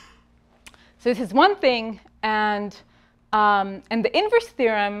 So this is one thing. And the inverse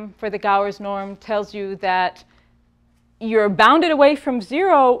theorem for the Gowers norm tells you that you're bounded away from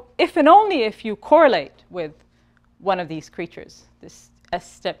 0 if and only if you correlate with one of these creatures, this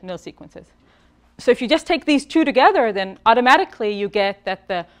S-step nil sequences. So if you just take these two together, then automatically you get that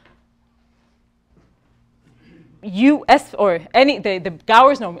the US, or the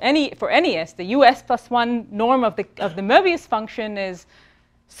Gowers norm, for any S, the US plus 1 norm of the Möbius function is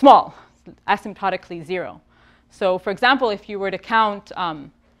small, asymptotically 0. So for example, if you were to count,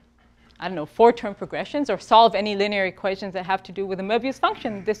 I don't know, 4-term progressions or solve any linear equations that have to do with a Möbius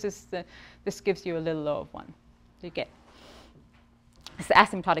function, this gives you a little O of 1. You get it's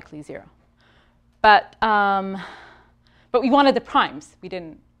asymptotically 0. But we wanted the primes. We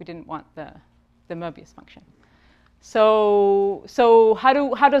didn't want the Möbius function. So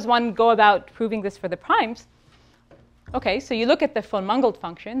how does one go about proving this for the primes? Okay, so you look at the von Mungeld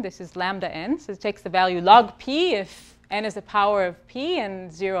function. This is lambda n. So it takes the value log p if n is a power of p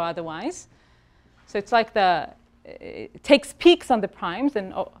and 0 otherwise. So it's like it takes peaks on the primes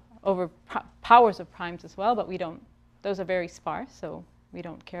and over powers of primes as well, but we don't. Those are very sparse, so we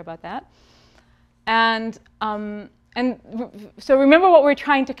don't care about that. And so remember what we're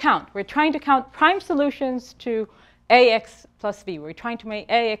trying to count. We're trying to count prime solutions to ax plus v. We're trying to make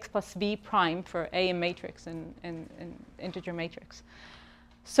ax plus v prime for a matrix and integer matrix.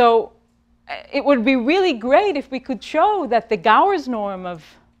 So it would be really great if we could show that the Gowers norm of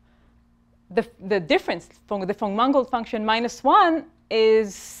the difference from the von Mungeld function minus 1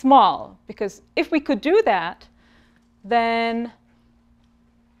 is small. Because if we could do that, then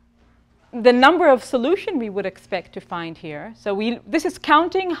the number of solution we would expect to find here. So this is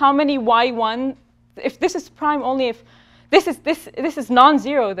counting how many y1. If this is prime, only if this is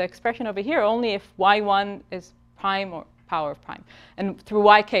non-zero, the expression over here, only if y1 is prime or power of prime. And through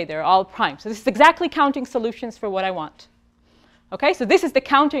yk, they're all prime. So this is exactly counting solutions for what I want. Okay, so this is the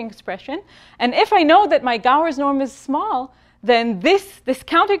counting expression. And if I know that my Gowers norm is small, then this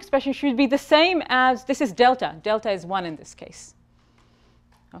counting expression should be the same as, this is delta. Delta is 1 in this case.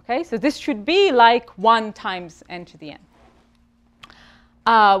 Okay, so this should be like 1 times n to the n.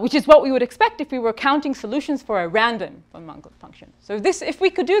 Which is what we would expect if we were counting solutions for a random von Mungeld function. So if we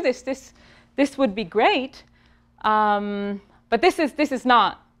could do this would be great. But this is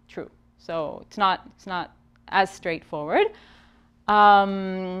not true. So it's not as straightforward.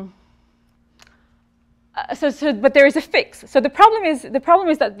 But there is a fix. So the problem is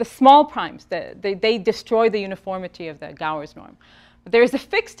that the small primes, they destroy the uniformity of the Gowers norm. But there is a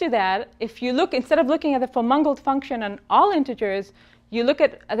fix to that. If you look, instead of looking at the von Mungeld function on all integers, you look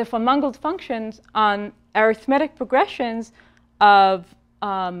at the von Mungeld functions on arithmetic progressions of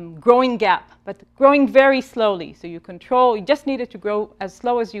growing gap, but growing very slowly. So you just need it to grow as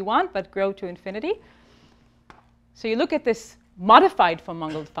slow as you want, but grow to infinity. So you look at this modified von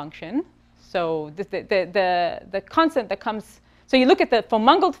Mungeld function. So the constant that comes, so you look at the von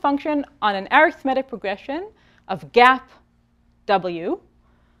Mungeld function on an arithmetic progression of gap w,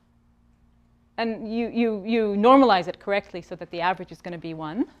 and you normalize it correctly so that the average is going to be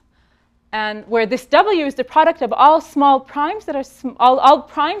 1. And where this w is the product of all small primes that are all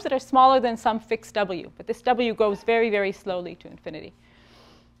primes that are smaller than some fixed w. But this w goes very, very slowly to infinity.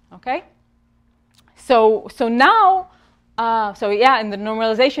 Okay? So now, and the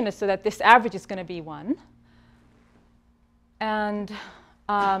normalization is so that this average is going to be 1. And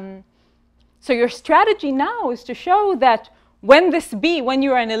so your strategy now is to show that when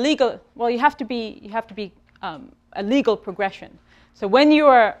you are an illegal, you have to be a legal progression. So when you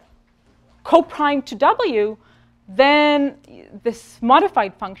are coprime to W, then this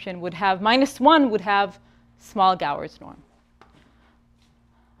modified function would have -1 would have small Gowers norm.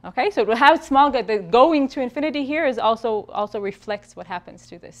 Okay, so it will have small. The going to infinity here is also reflects what happens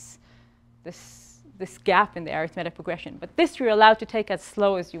to this gap in the arithmetic progression. But this you're allowed to take as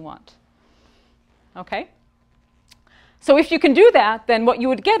slow as you want. Okay. So if you can do that, then what you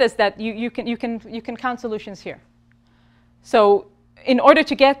would get is that you can count solutions here. So in order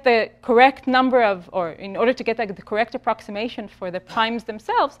to get the correct number of, or in order to get the correct approximation for the primes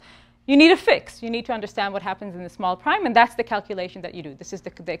themselves, you need a fix. You need to understand what happens in the small prime, and that's the calculation that you do. This is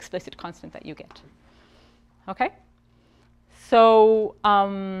the explicit constant that you get. Okay? So,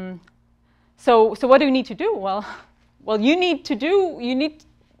 so what do you need to do? Well, you need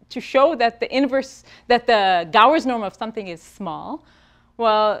to show that the Gowers norm of something is small.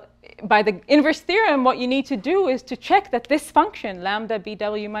 Well, by the inverse theorem, what you need to do is to check that this function, lambda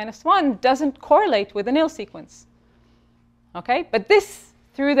bw minus 1, doesn't correlate with the nil sequence. Okay? But this,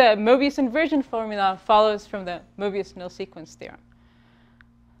 through the Mobius inversion formula, follows from the Mobius nil sequence theorem.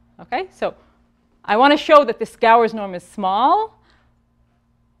 Okay? So I want to show that this Gowers norm is small.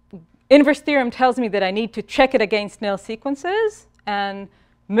 Inverse theorem tells me that I need to check it against nil sequences. And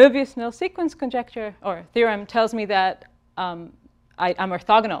Mobius nil sequence conjecture, or theorem, tells me that I'm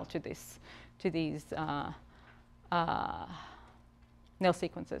orthogonal to these nil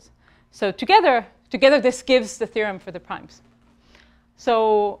sequences. So together this gives the theorem for the primes.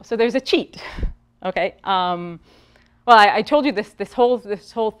 So there's a cheat. Okay. Well, I told you this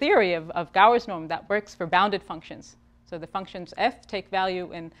whole theory of Gowers norm that works for bounded functions. So the functions f take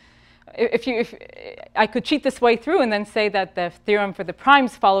value in. If I could cheat this way through and then say that the theorem for the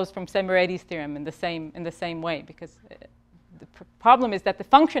primes follows from Semirates' theorem in the same way, because the problem is that the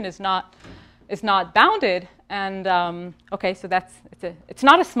function is not bounded, and okay, so it's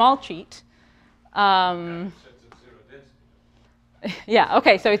not a small cheat. Yeah.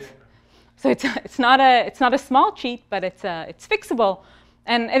 Okay. So it's not a small cheat, but it's fixable,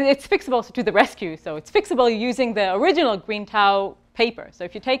 and it's fixable to the rescue. So it's fixable using the original Green Tao paper. So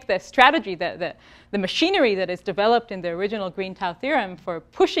if you take the strategy, the machinery that is developed in the original Green Tao theorem for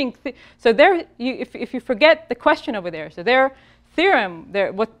pushing, so there, if you forget the question over there, so their theorem,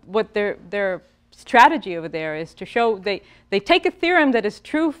 their strategy over there is to show they take a theorem that is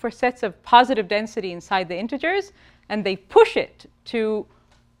true for sets of positive density inside the integers, and they push it to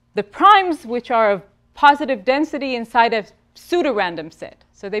the primes which are of positive density inside a pseudo-random set.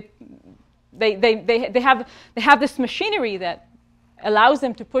 So they have this machinery that allows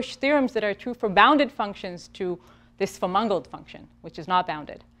them to push theorems that are true for bounded functions to this Fomongold function, which is not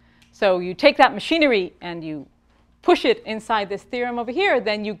bounded. So you take that machinery and you push it inside this theorem over here,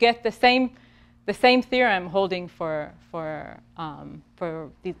 then you get the same theorem holding for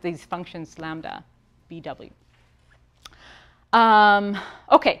these functions lambda bw.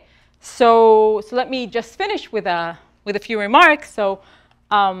 Okay, so let me just finish with a few remarks. So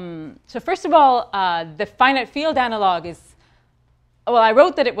first of all, the finite field analog is. Well, I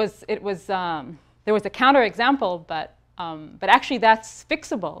wrote that there was a counterexample, but actually that's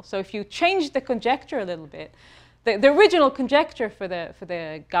fixable. So if you change the conjecture a little bit, the original conjecture for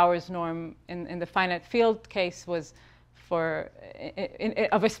the Gowers norm in the finite field case was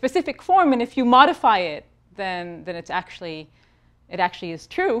of a specific form, and if you modify it, then it actually is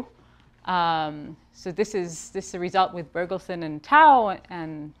true. So this is a result with Bergelsen and Tao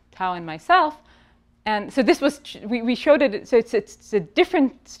and myself. And so this was, we showed it, so it's a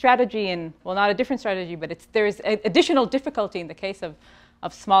different strategy, well, not a different strategy, but there's additional difficulty in the case of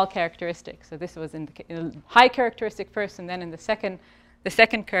small characteristics. So this was in the high characteristic first, and then in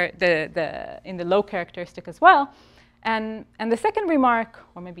in the low characteristic as well. And the second remark,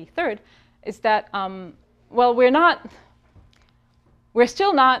 or maybe third, is that, well, we're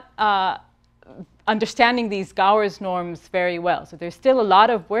still not understanding these Gowers norms very well. So there's still a lot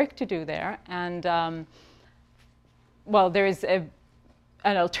of work to do there. And, well, there is an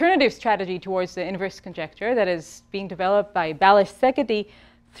alternative strategy towards the inverse conjecture that is being developed by Balish-Szegedy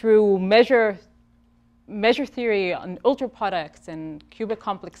through measure theory on ultraproducts and cubic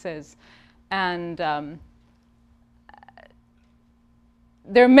complexes. And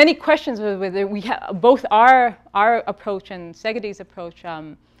there are many questions whether we have both our approach and Szegedy's approach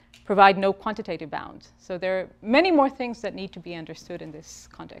provide no quantitative bounds. So there are many more things that need to be understood in this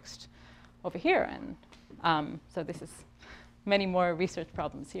context over here. And so this is many more research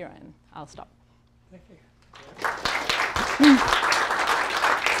problems here, and I'll stop. Thank you. Any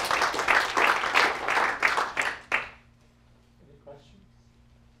questions?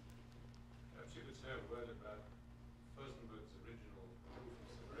 Perhaps you could say a word about Furstenberg's original proof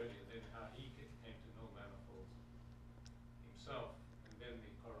of severity, and then how he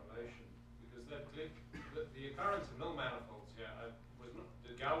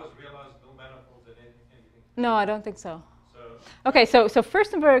No, I don't think so. So Okay, so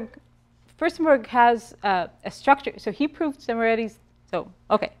Furstenberg has a structure. So he proved Semirates. So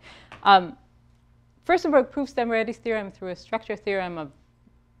okay, Furstenberg proves Semirates' theorem through a structure theorem of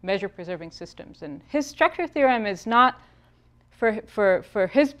measure-preserving systems, and his structure theorem is not for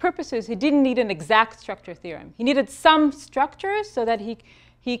his purposes. He didn't need an exact structure theorem. He needed some structures so that he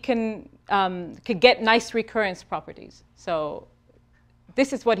could get nice recurrence properties. So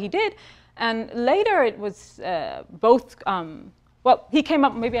this is what he did. And later it was both, well, he came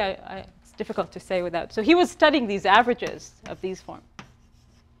up, maybe it's difficult to say without. So he was studying these averages of these forms.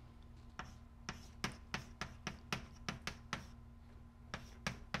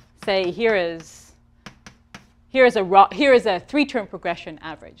 Say here is a three-term progression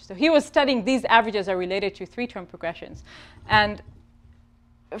average. So he was studying these averages are related to three-term progressions. And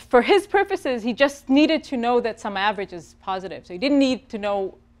for his purposes, he just needed to know that some average is positive. So he didn't need to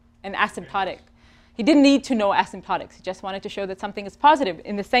know an asymptotic. He didn't need to know asymptotics. He just wanted to show that something is positive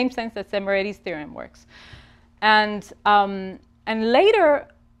in the same sense that Semirates' theorem works. And later,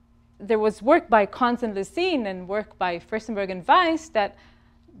 there was work by Conz and Lezine and work by Furstenberg and Weiss that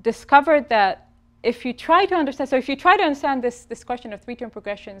discovered that if you try to understand, so if you try to understand this question of three-term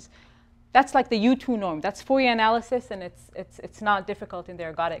progressions, that's like the U2 norm. That's Fourier analysis, and it's not difficult in the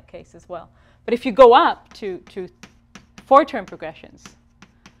ergodic case as well. But if you go up to four-term progressions,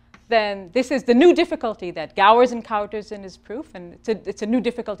 then this is the new difficulty that Gowers encounters in his proof, and it's a new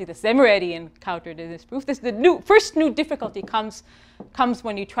difficulty that Semirates encountered in his proof. This is the first new difficulty comes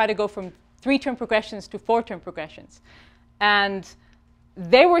when you try to go from three-term progressions to four-term progressions. And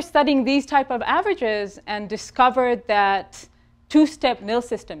they were studying these type of averages and discovered that two-step nil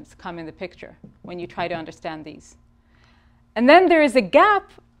systems come in the picture when you try to understand these. And then there is a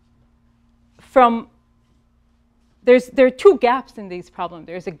gap from, there are two gaps in these problems.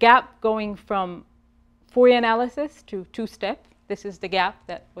 There's a gap going from Fourier analysis to two-step. This is the gap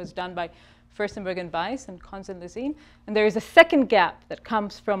that was done by Furstenberg and Weiss and Conz and Lezine. And there is a second gap that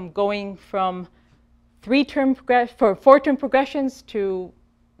comes from going from four-term progressions to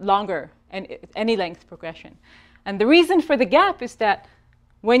longer and any length progression. And the reason for the gap is that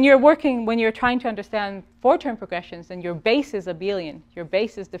when you're trying to understand four-term progressions, then your base is abelian. Your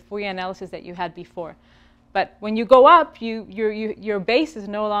base is the Fourier analysis that you had before. But when you go up, your base is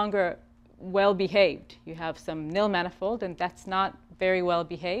no longer well behaved. You have some nil manifold, and that's not very well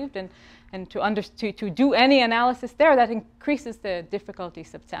behaved. And to do any analysis there, that increases the difficulty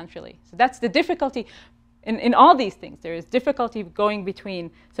substantially. So that's the difficulty in all these things. There is difficulty going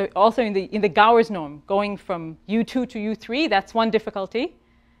between, so also in the Gowers norm, going from U2 to U3, that's one difficulty.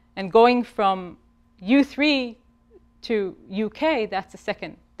 And going from U3 to UK, that's a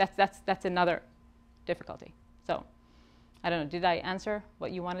second, that's another difficulty. So I don't know, did I answer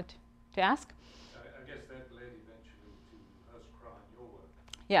what you wanted to ask? I guess that led eventually to Hoskra and your work.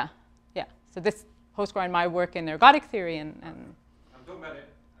 Yeah. So this Hoskra and my work in ergodic theory and I'm talking about it.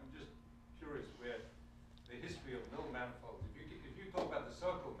 I'm just curious where the history of nil manifolds. If you talk about the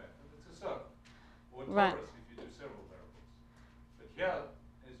circle method, it's a circle, or Right. torus if you do several variables. But here,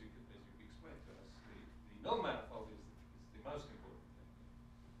 as you explained to us, the nil manifold is the most important thing.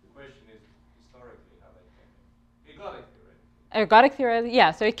 The question is historically how they came in. Ergodic theoretically. ergodic theory,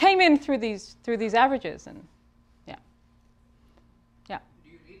 yeah. So it came in through these averages, and yeah. Do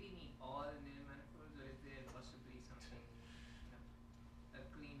you really need all nil manifolds, or is there possibly something, a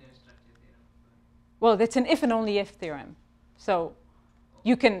cleaner structure theorem? Well, it's an if and only if theorem. So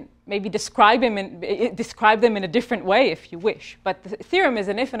you can maybe describe them in a different way if you wish. But the theorem is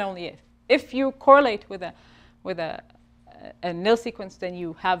an if and only if. If you correlate with a nil sequence, then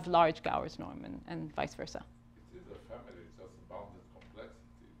you have large Gowers norm, and vice versa. It is a family, it's just a bounded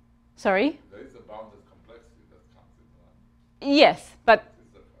complexity. Sorry? There is a bounded complexity that comes in line. Yes, but It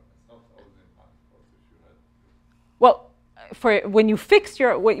is a family. It's not always in manifolds if you had. well, when you fix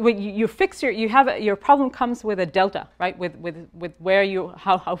your problem comes with a delta, right? With where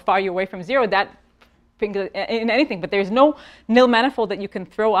how far you're away from zero. That in anything, but there's no nil manifold that you can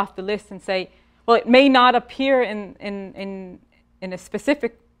throw off the list and say, well, it may not appear in a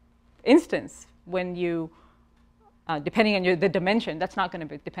specific instance when you, depending on the dimension. That's not going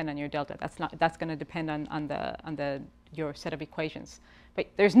to depend on your delta. That's going to depend on your set of equations. But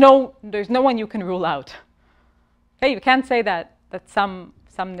there's no one you can rule out. Okay, you can't say that some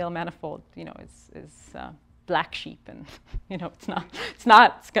nil manifold, is black sheep, and it's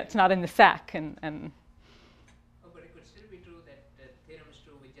not in the sack, and Oh, but it could still be true that the theorem is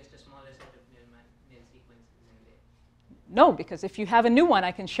true with just a smaller set of nil sequences in there. no, because if you have a new one,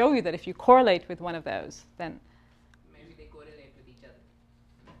 I can show you that if you correlate with one of those, then Maybe they correlate with each other.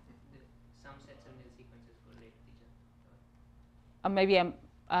 Some sets of nil sequences correlate. maybe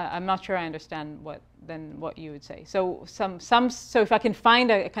I'm not sure I understand what you would say. So so if I can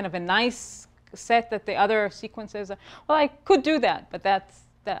find a kind of a nice set that the other sequences are, well, I could do that, but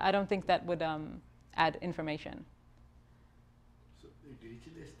I don't think that would add information. So the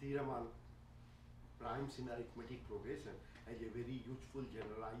Dirichlet's theorem on primes in arithmetic progression has a very useful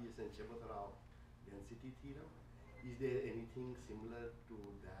generalization, Cherepanov density theorem. Is there anything similar to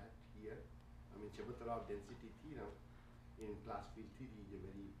that here? I mean, Cherepanov density theorem in class field theory is a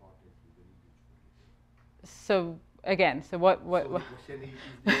very important, very useful. So again, so what? So the question is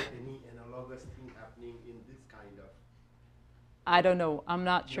there any analogous thing happening in this kind of? I don't know. I'm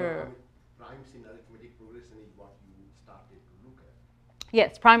not No, sure. I mean, primes in arithmetic progression is what you started to look at.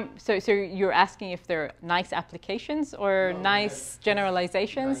 Yes, prime. So you're asking if they're nice applications or No, nice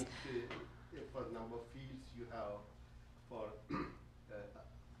generalizations? Like, for number of fields you have, for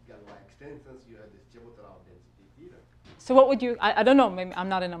Galois extensions you have this Cherepanov density theorem. So what would you? I don't know. Maybe I'm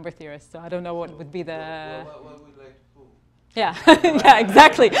not a number theorist, so I don't know what would be the. What would like to prove? Yeah, yeah,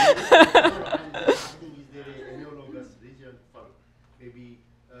 exactly. I'm asking, is there an analogous result for maybe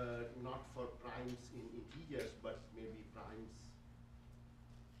not for primes in integers, but maybe primes?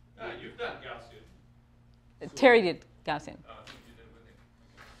 You've done Gaussian. Terry did Gaussian. I think you did with him.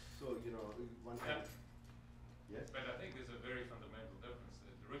 So, you know, one can. Yes? But I think there's a very fundamental difference.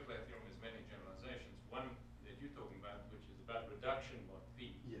 The Dirichlet theorem has many generalizations. One that you're talking about, which is about reduction mod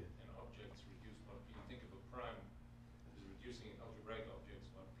p, Yeah. and objects reduced mod p. You think of a prime as reducing algebraic objects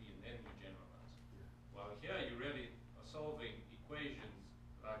mod p, and then you generalize. Yeah. While here you really are solving equations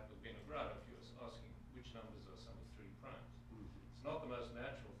like with Vinogradov. You're asking which numbers are some of three primes. Mm-hmm. It's not the most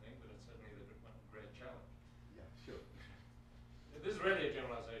natural thing, but it's certainly the great challenge. Yeah, sure. This is really a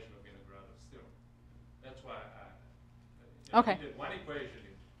generalization of Vinogradov's theorem. That's why Okay. you did one equation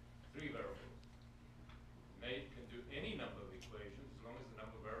in three variables. Can do any number of equations as long as the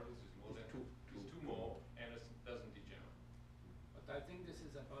number of variables is more than two more, and it doesn't degenerate. But I think this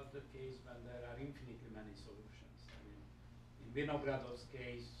is about the case when there are infinitely many solutions. I mean, in Vinogradov's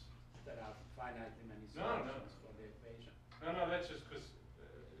case, there are finitely many solutions for the equation. No, that's just because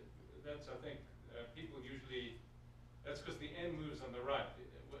that's, I think, people usually, that's because the n moves on the right.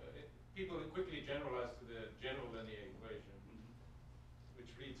 People quickly generalize to the general linear equation, which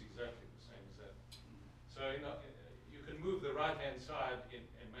reads exactly the same as that. So you can move the right-hand side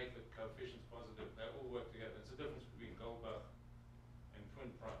and make the coefficients positive. They all work together. It's the difference between Goldbach and twin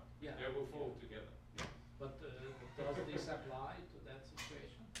prime. Yeah. They will fall together. But does this apply to that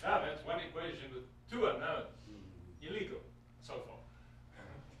situation? No, that's one equation with two unknowns. Illegal so far.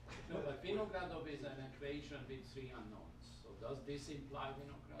 No, but Vinogradov is an equation with three unknowns. So does this imply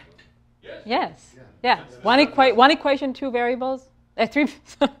Vinogradov? Yes. Yes. Yeah. Yeah. One equation, two variables. Three.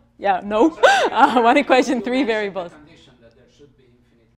 Yeah. No. One equation, three variables.